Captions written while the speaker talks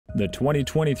The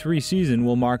 2023 season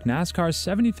will mark NASCAR's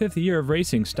 75th year of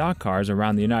racing stock cars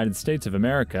around the United States of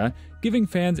America, giving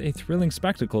fans a thrilling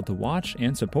spectacle to watch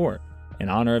and support. In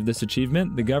honor of this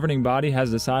achievement, the governing body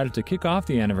has decided to kick off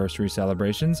the anniversary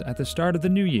celebrations at the start of the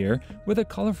new year with a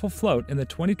colorful float in the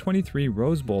 2023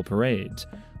 Rose Bowl Parade.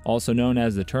 Also known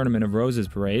as the Tournament of Roses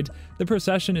Parade, the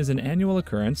procession is an annual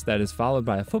occurrence that is followed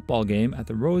by a football game at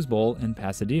the Rose Bowl in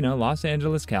Pasadena, Los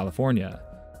Angeles, California.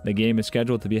 The game is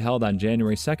scheduled to be held on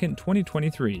January 2,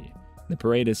 2023. The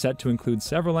parade is set to include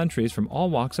several entries from all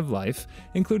walks of life,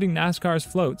 including NASCAR's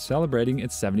float celebrating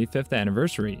its 75th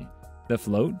anniversary. The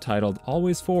float, titled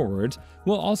Always Forward,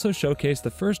 will also showcase the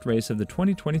first race of the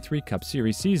 2023 Cup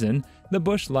Series season, the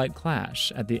Busch Light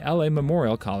Clash, at the LA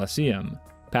Memorial Coliseum.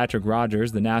 Patrick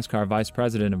Rogers, the NASCAR Vice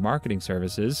President of Marketing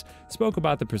Services, spoke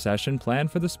about the procession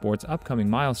planned for the sport's upcoming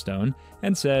milestone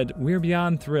and said, "We're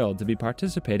beyond thrilled to be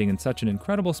participating in such an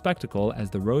incredible spectacle as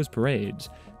the Rose Parade.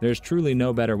 There's truly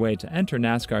no better way to enter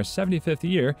NASCAR's 75th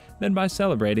year than by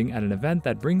celebrating at an event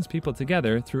that brings people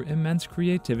together through immense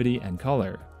creativity and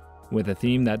color. With a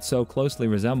theme that so closely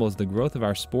resembles the growth of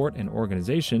our sport and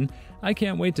organization, I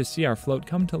can't wait to see our float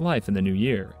come to life in the new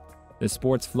year." The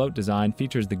sports float design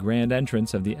features the grand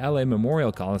entrance of the LA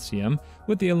Memorial Coliseum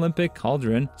with the Olympic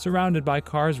cauldron surrounded by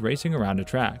cars racing around a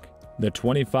track. The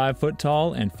 25-foot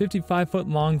tall and 55-foot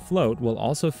long float will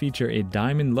also feature a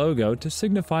diamond logo to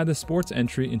signify the sport's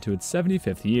entry into its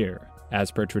 75th year.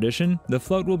 As per tradition, the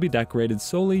float will be decorated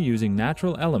solely using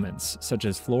natural elements such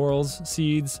as florals,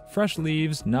 seeds, fresh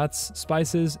leaves, nuts,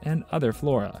 spices, and other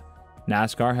flora.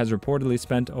 NASCAR has reportedly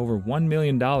spent over $1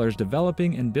 million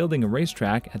developing and building a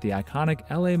racetrack at the iconic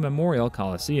LA Memorial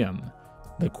Coliseum.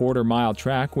 The quarter-mile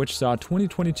track, which saw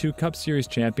 2022 Cup Series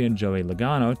champion Joey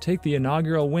Logano take the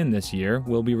inaugural win this year,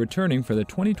 will be returning for the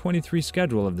 2023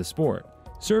 schedule of the sport.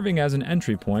 Serving as an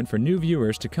entry point for new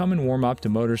viewers to come and warm up to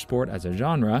motorsport as a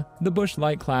genre, the Busch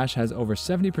Light Clash has over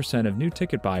 70% of new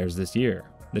ticket buyers this year.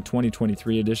 The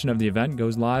 2023 edition of the event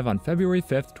goes live on February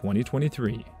 5,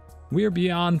 2023. "We are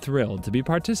beyond thrilled to be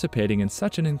participating in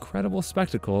such an incredible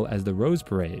spectacle as the Rose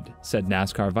Parade," said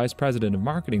NASCAR Vice President of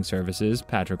Marketing Services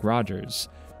Patrick Rogers.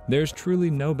 "There's truly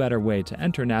no better way to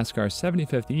enter NASCAR's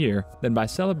 75th year than by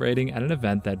celebrating at an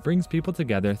event that brings people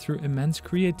together through immense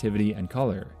creativity and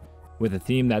color. With a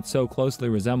theme that so closely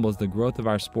resembles the growth of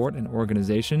our sport and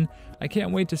organization, I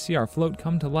can't wait to see our float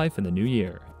come to life in the new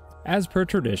year." As per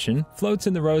tradition, floats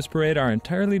in the Rose Parade are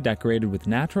entirely decorated with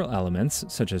natural elements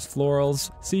such as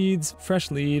florals, seeds, fresh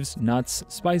leaves, nuts,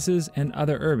 spices, and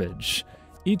other herbage.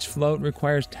 Each float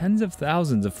requires tens of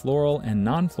thousands of floral and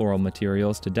non-floral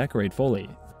materials to decorate fully.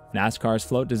 NASCAR's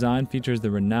float design features the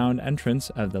renowned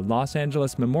entrance of the Los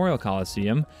Angeles Memorial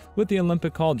Coliseum with the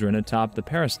Olympic cauldron atop the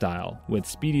peristyle, with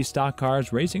speedy stock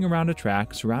cars racing around a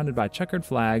track surrounded by checkered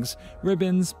flags,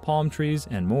 ribbons, palm trees,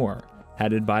 and more,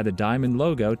 headed by the diamond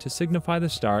logo to signify the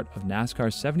start of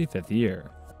NASCAR's 75th year.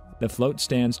 The float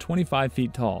stands 25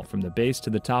 feet tall from the base to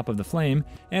the top of the flame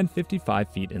and 55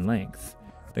 feet in length.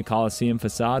 The Coliseum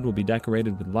facade will be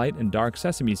decorated with light and dark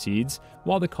sesame seeds,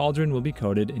 while the cauldron will be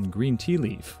coated in green tea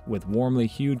leaf with warmly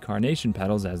hued carnation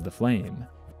petals as the flame.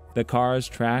 The cars,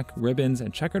 track, ribbons,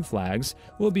 and checkered flags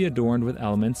will be adorned with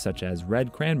elements such as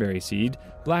red cranberry seed,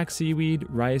 black seaweed,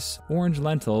 rice, orange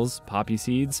lentils, poppy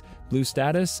seeds, blue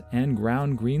statice, and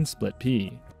ground green split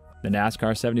pea. The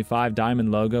NASCAR 75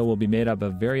 diamond logo will be made up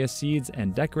of various seeds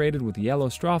and decorated with yellow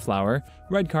strawflower,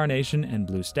 red carnation, and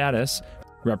blue statice,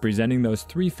 representing those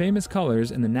three famous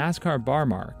colors in the NASCAR bar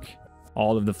mark.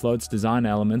 All of the float's design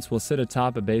elements will sit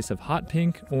atop a base of hot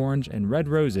pink, orange, and red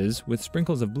roses with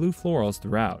sprinkles of blue florals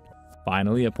throughout.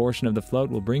 Finally, a portion of the float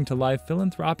will bring to life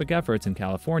philanthropic efforts in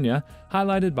California,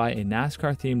 highlighted by a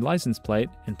NASCAR-themed license plate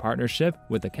in partnership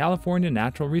with the California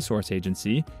Natural Resource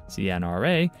Agency,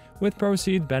 CNRA, with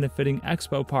proceeds benefiting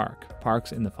Expo Park,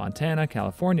 parks in the Fontana,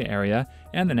 California area,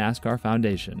 and the NASCAR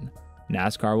Foundation.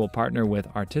 NASCAR will partner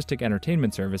with Artistic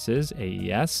Entertainment Services,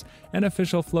 AES, an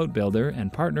official float builder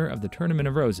and partner of the Tournament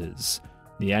of Roses.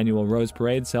 The annual Rose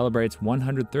Parade celebrates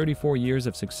 134 years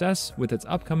of success with its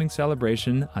upcoming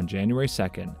celebration on January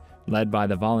 2nd, led by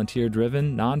the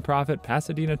volunteer-driven, nonprofit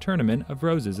Pasadena Tournament of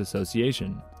Roses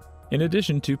Association. In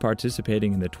addition to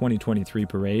participating in the 2023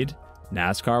 parade,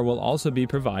 NASCAR will also be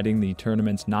providing the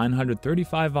tournament's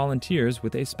 935 volunteers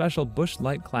with a special Busch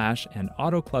Light Clash and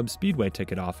Auto Club Speedway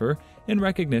ticket offer in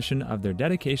recognition of their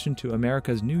dedication to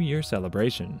America's New Year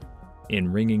celebration. In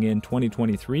ringing in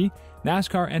 2023,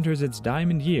 NASCAR enters its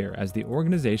diamond year as the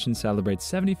organization celebrates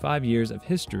 75 years of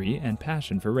history and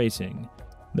passion for racing.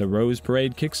 The Rose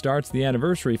Parade kickstarts the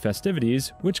anniversary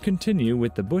festivities, which continue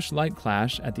with the Busch Light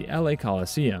Clash at the LA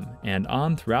Coliseum and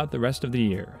on throughout the rest of the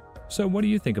year. So what do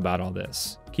you think about all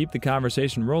this? Keep the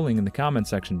conversation rolling in the comment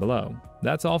section below.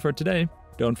 That's all for today.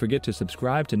 Don't forget to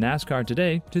subscribe to NASCAR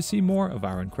Today to see more of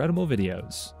our incredible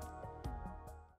videos.